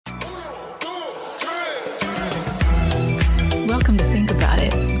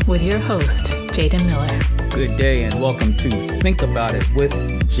with your host, Jaden Miller. Good day and welcome to Think About It with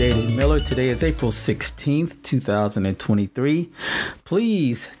Jaden Miller. Today is April 16th, 2023.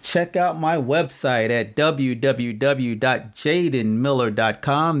 Please check out my website at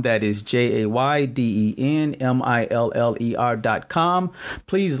www.jadenmiller.com. That is JAYDENMILLER.com.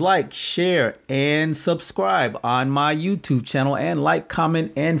 Please like, share, and subscribe on my YouTube channel, and like,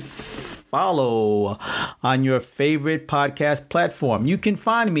 comment, and follow on your favorite podcast platform. You can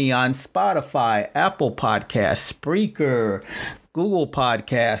find me on Spotify, Apple Podcasts, Spreaker, Google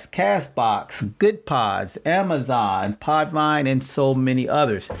Podcasts, Castbox, Good Pods, Amazon, Podvine, and so many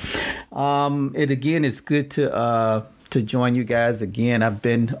others. It again is good to join you guys again. I've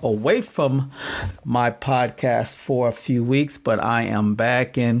been away from my podcast for a few weeks, but I am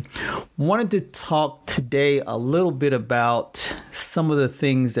back and wanted to talk today a little bit about some of the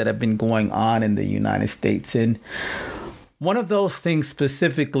things that have been going on in the United States. And one of those things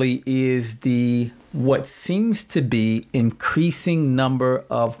specifically is what seems to be increasing number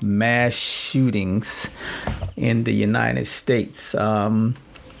of mass shootings in the United States.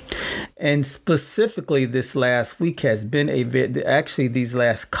 And specifically this last week has been these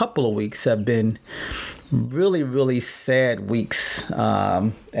last couple of weeks have been really, really sad weeks,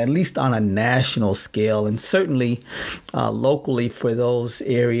 at least on a national scale, and certainly locally for those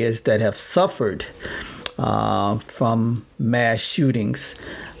areas that have suffered from mass shootings.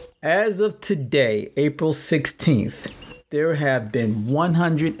 As of today, April 16th, there have been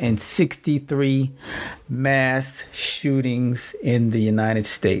 163 mass shootings in the United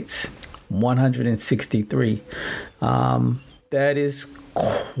States. 163. That is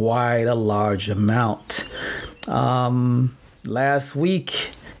quite a large amount. Last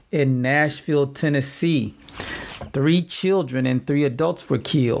week in Nashville, Tennessee, 3 children and 3 adults were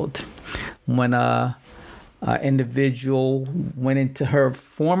killed when an individual went into her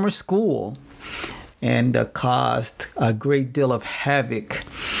former school and caused a great deal of havoc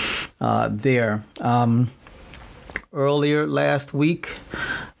there. Earlier last week,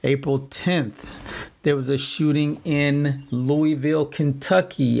 April 10th, there was a shooting in Louisville,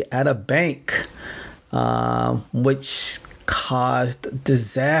 Kentucky at a bank, which caused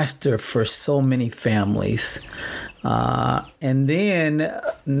disaster for so many families. And then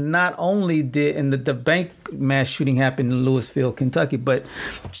not only did the bank mass shooting happen in Louisville, Kentucky, but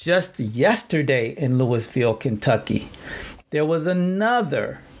just yesterday in Louisville, Kentucky, there was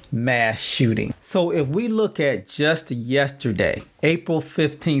another mass shooting. So if we look at just yesterday, April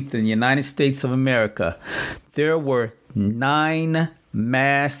 15th in the United States of America, there were 9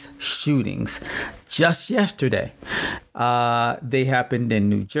 mass shootings just yesterday. They happened in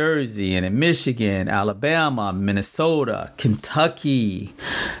New Jersey and in Michigan, Alabama, Minnesota, Kentucky,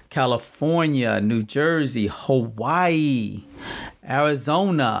 California, New Jersey, Hawaii,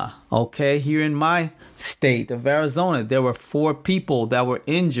 Arizona. Okay, here in my state of Arizona, there were 4 people that were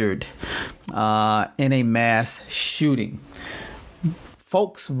injured in a mass shooting.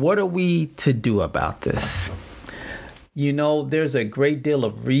 Folks, what are we to do about this? You know, there's a great deal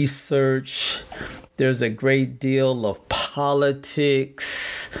of research. There's a great deal of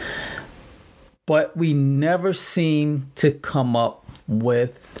politics, but we never seem to come up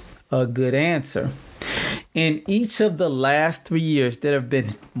with a good answer. In each of the last 3 years, there have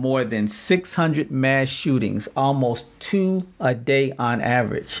been more than 600 mass shootings, almost 2 a day on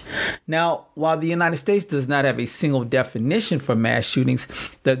average. Now, while the United States does not have a single definition for mass shootings,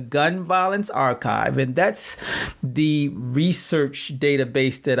 the Gun Violence Archive, and that's the research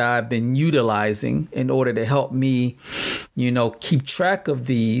database that I've been utilizing in order to help me, keep track of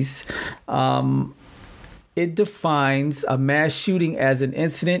these, it defines a mass shooting as an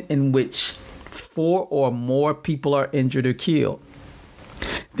incident in which 4 or more people are injured or killed.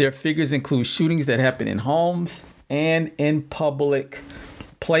 Their figures include shootings that happen in homes and in public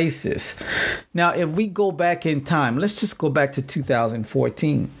places. Now, if we go back in time, let's just go back to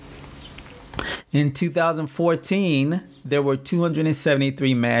 2014. In 2014, there were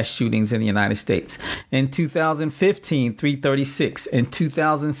 273 mass shootings in the United States. In 2015, 336. In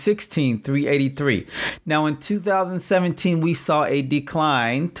 2016, 383. Now, in 2017, we saw a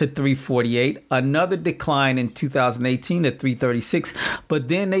decline to 348, another decline in 2018 to 336, but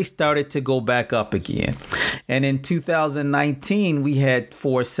then they started to go back up again. And in 2019, we had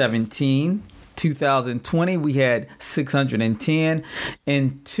 417. 2020, we had 610.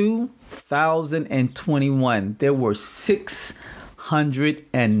 In 2021, there were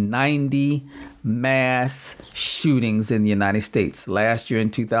 690 mass shootings in the United States. Last year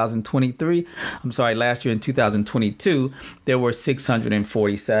in 2022, there were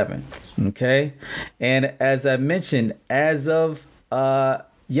 647. Okay. And as I mentioned, as of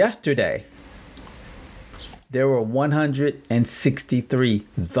yesterday, there were 163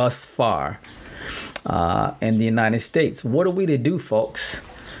 thus far in the United States. What are we to do, folks?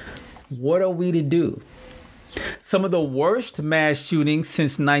 What are we to do? Some of the worst mass shootings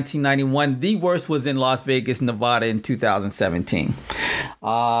since 1991. The worst was in Las Vegas, Nevada in 2017.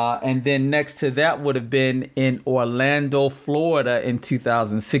 And then next to that would have been in Orlando, Florida in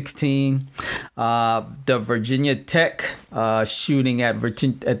 2016. The Virginia Tech shooting at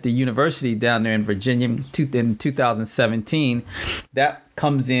the university down there in Virginia in 2017. That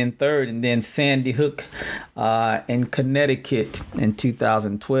comes in third. And then Sandy Hook in Connecticut in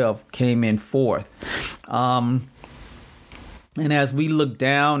 2012 came in fourth. And as we look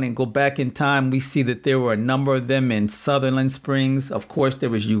down and go back in time, we see that there were a number of them in Sutherland Springs. Of course, there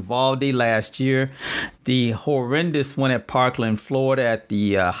was Uvalde last year. The horrendous one at Parkland, Florida at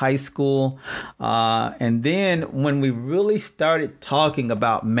the high school. And then when we really started talking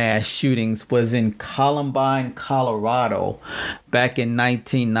about mass shootings was in Columbine, Colorado back in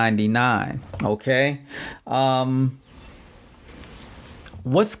 1999. Okay.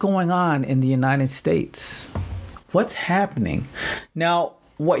 What's going on in the United States? What's happening? Now,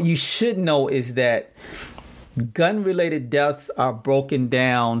 what you should know is that gun-related deaths are broken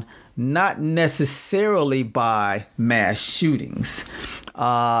down not necessarily by mass shootings.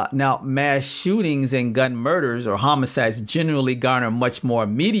 Now, mass shootings and gun murders or homicides generally garner much more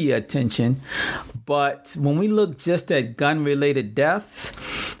media attention. But when we look just at gun-related deaths,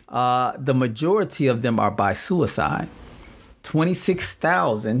 the majority of them are by suicide.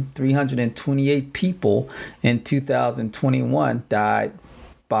 26,328 people in 2021 died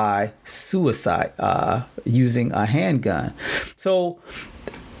by suicide using a handgun. So,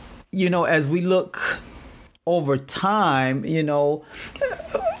 as we look over time, we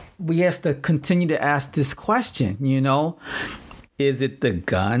have to continue to ask this question, is it the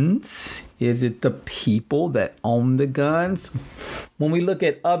guns? Is it the people that own the guns? When we look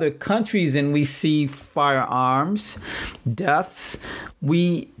at other countries and we see firearms deaths,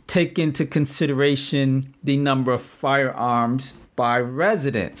 we take into consideration the number of firearms by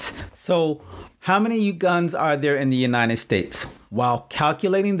residents. So how many guns are there in the United States? While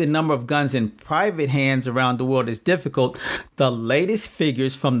calculating the number of guns in private hands around the world is difficult, the latest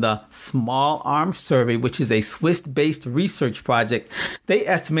figures from the Small Arms Survey, which is a Swiss-based research project, they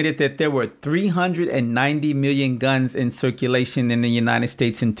estimated that there were 390 million guns in circulation in the United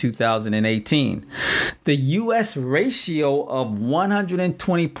States in 2018. The U.S. ratio of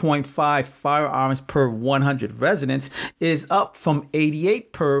 120.5 firearms per 100 residents is up from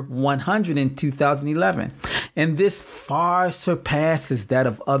 88 per 100 in 2011. And this far surpasses that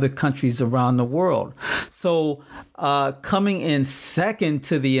of other countries around the world. So coming in second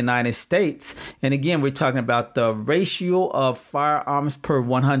to the United States, and again, we're talking about the ratio of firearms per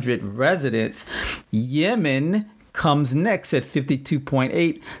 100 residents, Yemen comes next at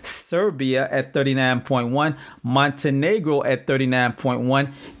 52.8, Serbia at 39.1, Montenegro at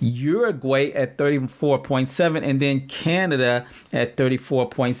 39.1, Uruguay at 34.7, and then Canada at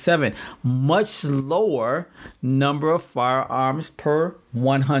 34.7. Much lower number of firearms per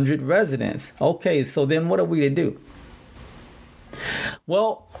 100 residents. Okay, so then what are we to do?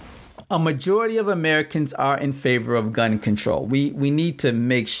 Well, a majority of Americans are in favor of gun control. We need to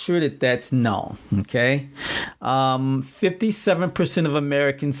make sure that that's known, okay? 57% of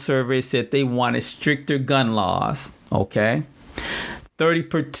Americans surveyed said they wanted stricter gun laws, okay?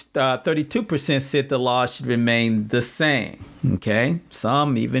 32% said the law should remain the same, okay?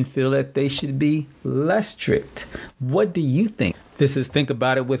 Some even feel that they should be less strict. What do you think? This is Think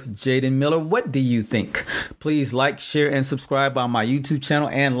About It with Jaden Miller. What do you think? Please like, share, and subscribe on my YouTube channel,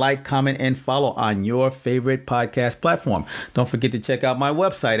 and like, comment, and follow on your favorite podcast platform. Don't forget to check out my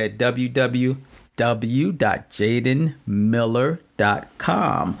website at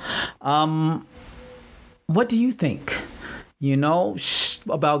www.jadenmiller.com. What do you think?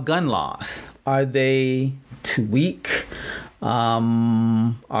 About gun laws. Are they too weak?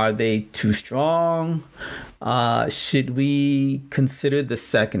 Are they too strong? Should we consider the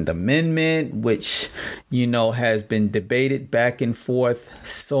Second Amendment, which, has been debated back and forth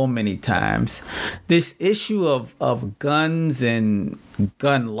so many times? This issue of guns and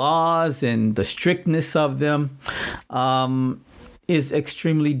gun laws and the strictness of them is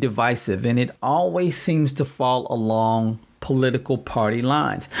extremely divisive, and it always seems to fall along political party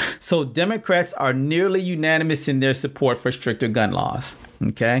lines. So Democrats are nearly unanimous in their support for stricter gun laws,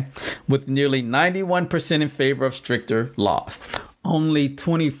 okay, with nearly 91% in favor of stricter laws. Only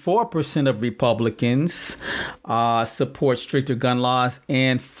 24% of Republicans support stricter gun laws,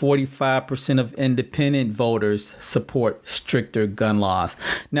 and 45% of independent voters support stricter gun laws.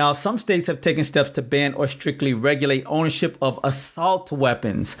 Now, some states have taken steps to ban or strictly regulate ownership of assault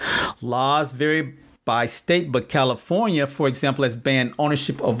weapons. Laws vary by state, but California, for example, has banned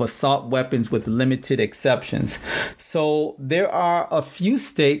ownership of assault weapons with limited exceptions. So there are a few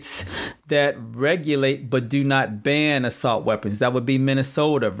states that regulate but do not ban assault weapons. That would be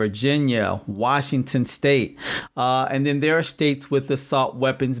Minnesota, Virginia, Washington State. And then there are states with assault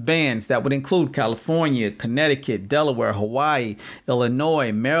weapons bans. That would include California, Connecticut, Delaware, Hawaii,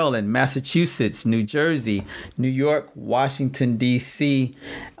 Illinois, Maryland, Massachusetts, New Jersey, New York, Washington, D.C.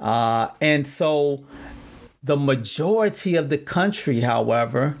 And so the majority of the country,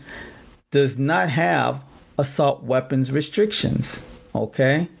 however, does not have assault weapons restrictions.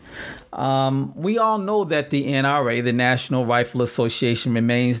 Okay? We all know that the NRA, the National Rifle Association,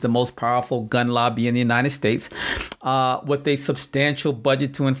 remains the most powerful gun lobby in the United States, with a substantial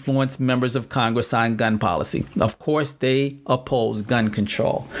budget to influence members of Congress on gun policy. Of course, they oppose gun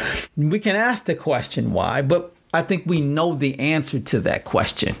control. We can ask the question why, but I think we know the answer to that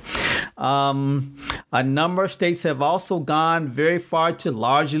question. A number of states have also gone very far to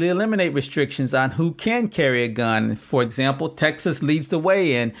largely eliminate restrictions on who can carry a gun. For example, Texas leads the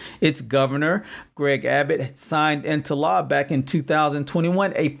way, and its governor, Greg Abbott, signed into law back in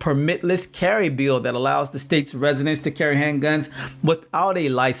 2021 a permitless carry bill that allows the state's residents to carry handguns without a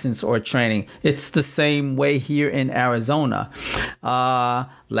license or training. It's the same way here in Arizona.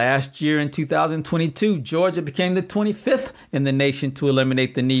 Last year in 2022, Georgia became the 25th in the nation to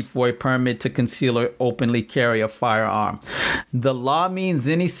eliminate the need for a permit to conceal or openly carry a firearm. The law means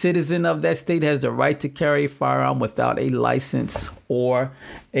any citizen of that state has the right to carry a firearm without a license or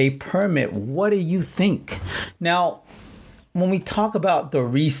a permit. What do you think? Now, when we talk about the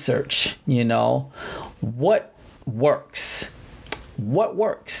research, what works? What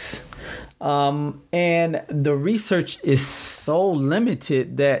works? And the research is so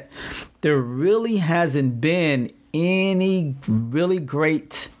limited that there really hasn't been any really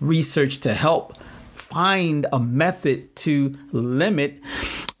great research to help find a method to limit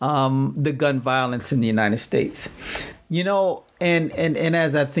the gun violence in the United States. And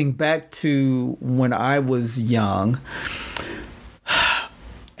as I think back to when I was young,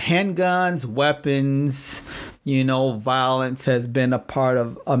 handguns, weapons, violence has been a part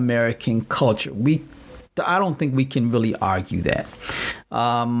of American culture. I don't think we can really argue that.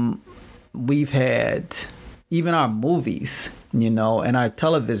 We've had even our movies, and our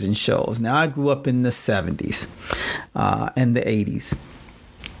television shows. Now, I grew up in the 70s and the 80s.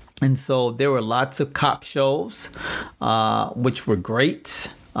 And so there were lots of cop shows, which were great.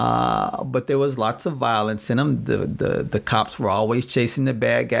 But there was lots of violence in them. The cops were always chasing the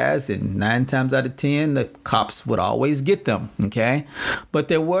bad guys, and 9 times out of 10, the cops would always get them. Okay, but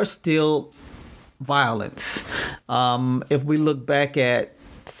there were still violence. If we look back at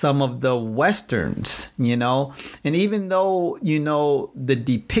some of the westerns, and even though the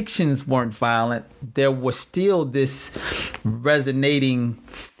depictions weren't violent, there was still this resonating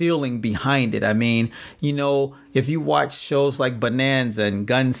feeling behind it. I mean, if you watch shows like Bonanza and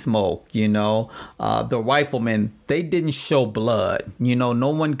Gunsmoke, the Rifleman, they didn't show blood. No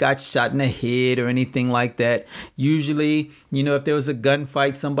one got shot in the head or anything like that. Usually, if there was a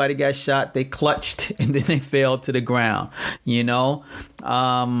gunfight, somebody got shot, they clutched and then they fell to the ground,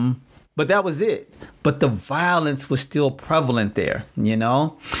 but that was it. But the violence was still prevalent there,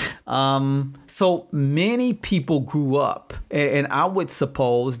 So many people grew up, and I would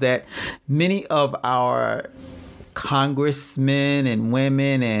suppose that many of our congressmen and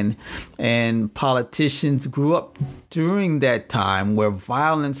women and politicians grew up during that time where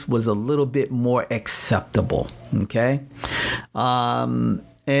violence was a little bit more acceptable. Okay. And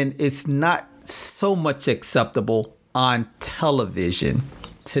it's not so much acceptable on television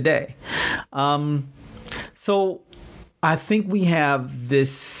today. So I think we have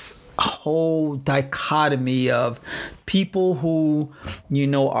this whole dichotomy of people who,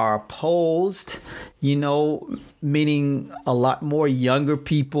 are opposed, meaning a lot more younger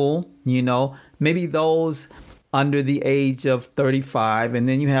people, maybe those under the age of 35. And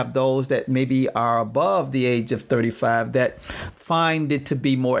then you have those that maybe are above the age of 35 that find it to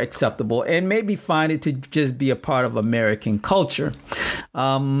be more acceptable and maybe find it to just be a part of American culture.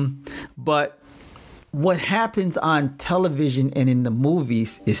 But what happens on television and in the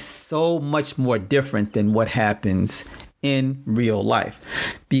movies is so much more different than what happens in real life,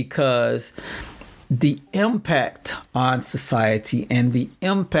 because the impact on society and the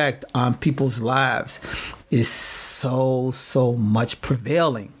impact on people's lives is so much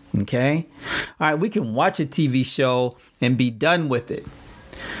prevailing. Okay. All right. We can watch a TV show and be done with it,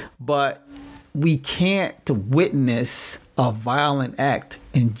 but we can't witness a violent act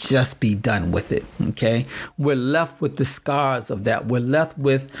and just be done with it. Okay. We're left with the scars of that. We're left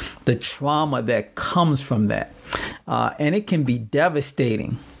with the trauma that comes from that. And it can be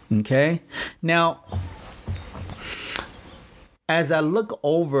devastating. Okay. Now, as I look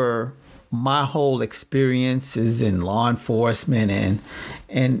over my whole experiences in law enforcement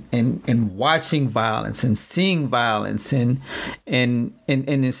and watching violence and seeing violence and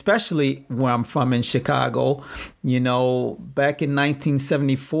especially where I'm from in Chicago, back in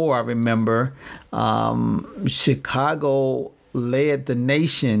 1974, I remember Chicago led the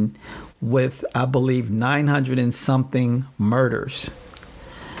nation with, I believe, 900 and something murders.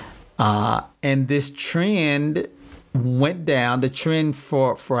 And this trend went down. The trend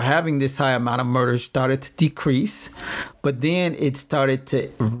for having this high amount of murders started to decrease, but then it started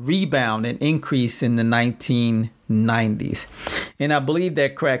to rebound and increase in the 1990s. And I believe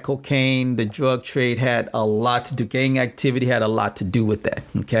that crack cocaine, the drug trade had a lot to do, gang activity had a lot to do with that.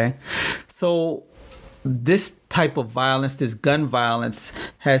 Okay. So this type of violence, this gun violence,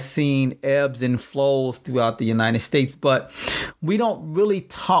 has seen ebbs and flows throughout the United States, but we don't really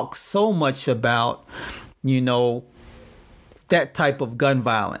talk so much about, that type of gun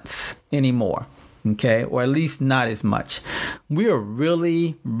violence anymore. Okay. Or at least not as much. We are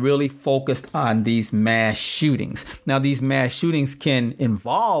really, really focused on these mass shootings. Now, these mass shootings can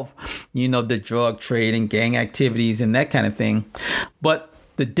involve, the drug trade and gang activities and that kind of thing. But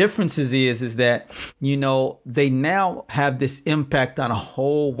the difference is that, they now have this impact on a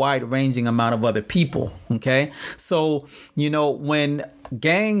whole wide ranging amount of other people. Okay. So, when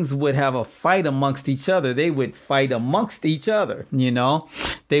gangs would have a fight amongst each other, they would fight amongst each other.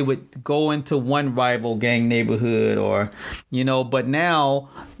 They would go into one rival gang neighborhood but now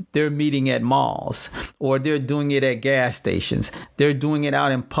they're meeting at malls, or they're doing it at gas stations. They're doing it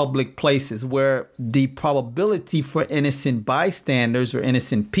out in public places where the probability for innocent bystanders or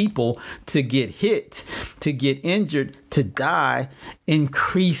innocent people to get hit, to get injured, to die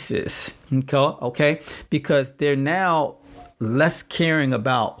increases. Okay. Because they're now less caring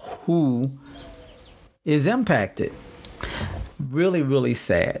about who is impacted. Really, really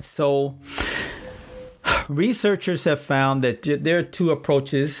sad. So researchers have found that there are two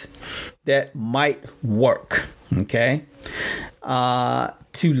approaches that might work, okay,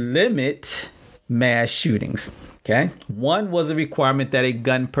 to limit mass shootings. Okay. One was a requirement that a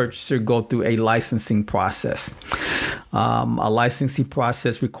gun purchaser go through a licensing process. A licensing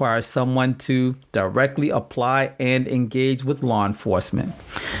process requires someone to directly apply and engage with law enforcement.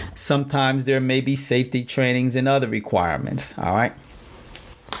 Sometimes there may be safety trainings and other requirements. All right.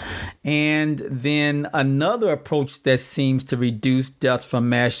 And then another approach that seems to reduce deaths from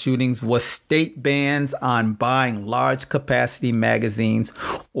mass shootings was state bans on buying large capacity magazines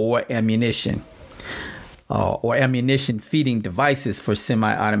or ammunition. Or ammunition feeding devices for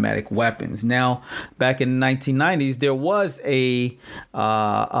semi-automatic weapons. Now, back in the 1990s, there was a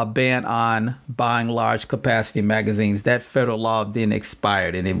ban on buying large capacity magazines. That federal law then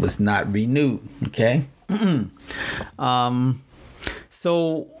expired and it was not renewed. Okay.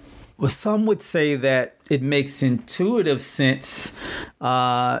 So some would say that it makes intuitive sense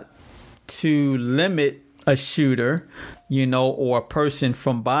to limit a shooter, or a person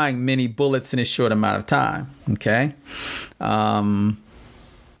from buying many bullets in a short amount of time. Okay.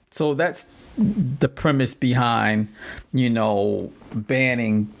 So that's the premise behind,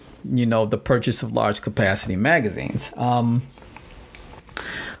 banning, the purchase of large capacity magazines.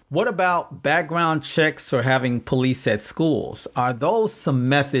 What about background checks or having police at schools? Are those some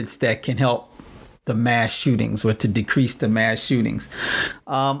methods that can help the mass shootings or to decrease the mass shootings?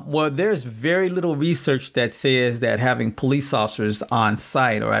 Well, there's very little research that says that having police officers on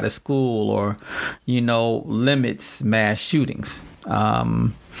site or at a school or, limits mass shootings. I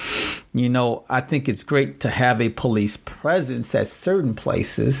think it's great to have a police presence at certain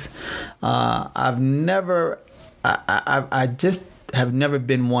places. I just have never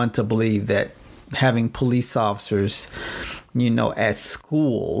been one to believe that having police officers, at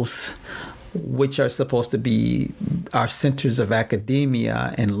schools, which are supposed to be our centers of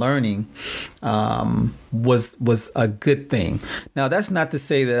academia and learning, was a good thing. Now, that's not to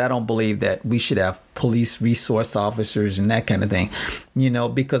say that I don't believe that we should have police resource officers and that kind of thing,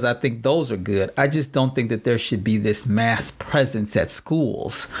 because I think those are good. I just don't think that there should be this mass presence at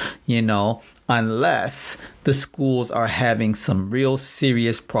schools, unless the schools are having some real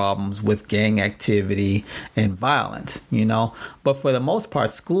serious problems with gang activity and violence, But for the most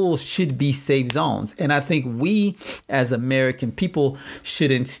part, schools should be safe zones. And I think we as American people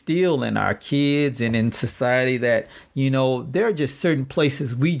should instill in our kids and in society that, there are just certain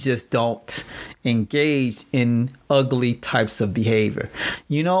places we just don't engage in ugly types of behavior.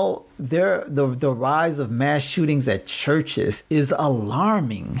 The rise of mass shootings at churches is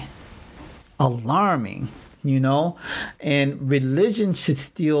alarming, and religion should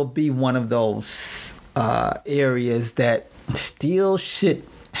still be one of those areas that still should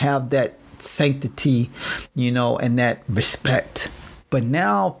have that sanctity, and that respect. But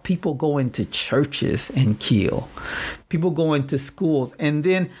now people go into churches and kill. People go into schools, and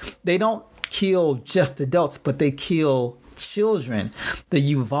then they don't kill just adults, but they kill children. The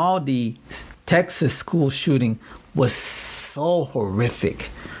Uvalde, Texas school shooting was so horrific.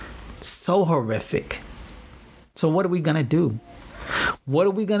 So horrific. So what are we going to do? What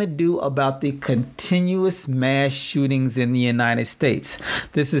are we going to do about the continuous mass shootings in the United States?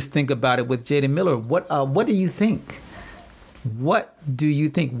 This is Think About It with Jaden Miller. What do you think? What do you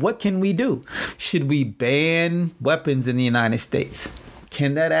think? What can we do? Should we ban weapons in the United States?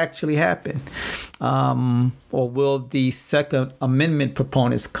 Can that actually happen? Or will the Second Amendment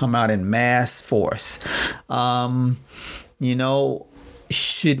proponents come out in mass force?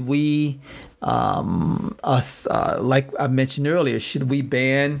 Should we, like I mentioned earlier, should we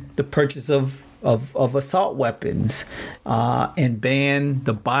ban the purchase of assault weapons and ban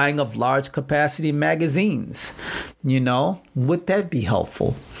the buying of large capacity magazines? Would that be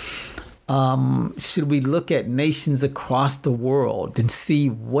helpful? Should we look at nations across the world and see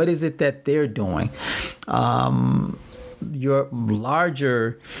what is it that they're doing? Your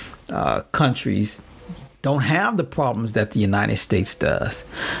larger countries don't have the problems that the United States does.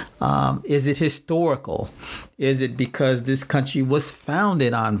 Is it historical? Is it because this country was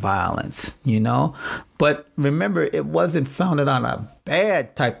founded on violence, But remember, it wasn't founded on a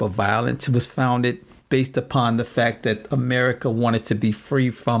bad type of violence. It was founded based upon the fact that America wanted to be free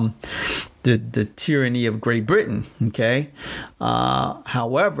from the tyranny of Great Britain. Okay.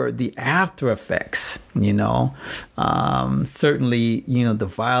 However, the after effects, certainly, the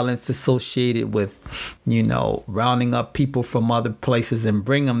violence associated with, rounding up people from other places and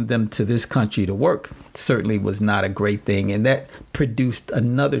bringing them to this country to work certainly was not a great thing. And that produced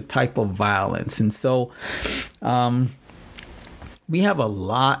another type of violence. And so, we have a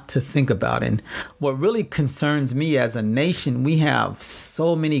lot to think about. And what really concerns me as a nation, we have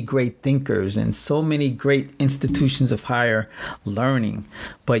so many great thinkers and so many great institutions of higher learning.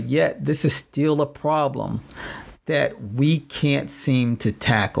 But yet this is still a problem that we can't seem to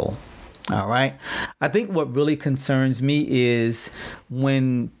tackle. All right. I think what really concerns me is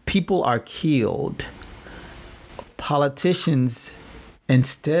when people are killed, politicians,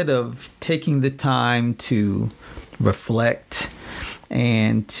 instead of taking the time to reflect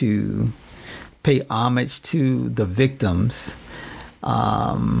and to pay homage to the victims,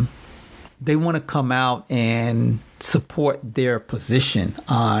 they want to come out and support their position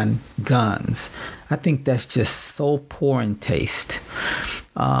on guns. I think that's just so poor in taste.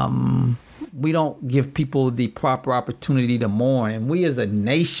 We don't give people the proper opportunity to mourn. And we as a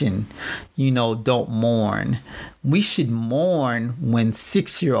nation, don't mourn. We should mourn when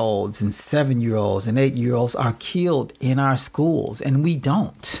 6-year-olds and 7-year-olds and 8-year-olds are killed in our schools. And we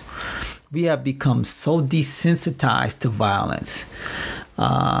don't. We have become so desensitized to violence.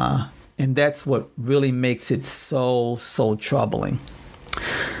 And that's what really makes it so troubling.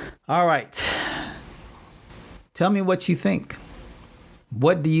 All right. Tell me what you think.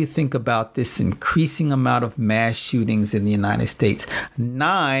 What do you think about this increasing amount of mass shootings in the United States?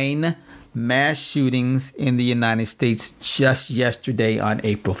 9 mass shootings in the United States just yesterday on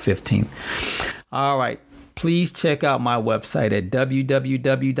April 15th. All right. Please check out my website at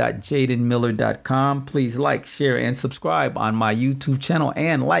www.jadenmiller.com. Please like, share, and subscribe on my YouTube channel,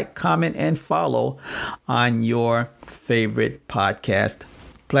 and like, comment, and follow on your favorite podcast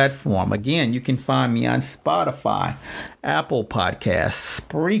platform. Again, you can find me on Spotify, Apple Podcasts,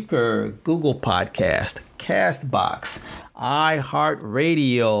 Spreaker, Google Podcast, Castbox,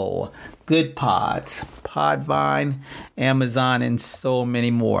 iHeartRadio, Good Pods, Podvine, Amazon, and so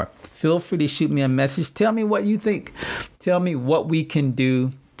many more. Feel free to shoot me a message. Tell me what you think. Tell me what we can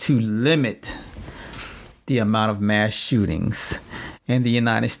do to limit the amount of mass shootings in the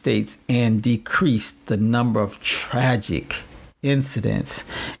United States and decrease the number of tragic incidents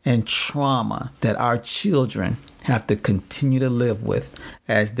and trauma that our children have to continue to live with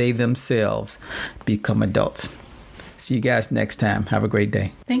as they themselves become adults. See you guys next time. Have a great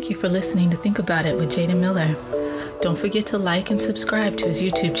day. Thank you for listening to Think About It with Jaden Miller. Don't forget to like and subscribe to his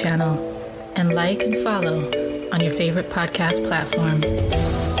YouTube channel and like and follow on your favorite podcast platform.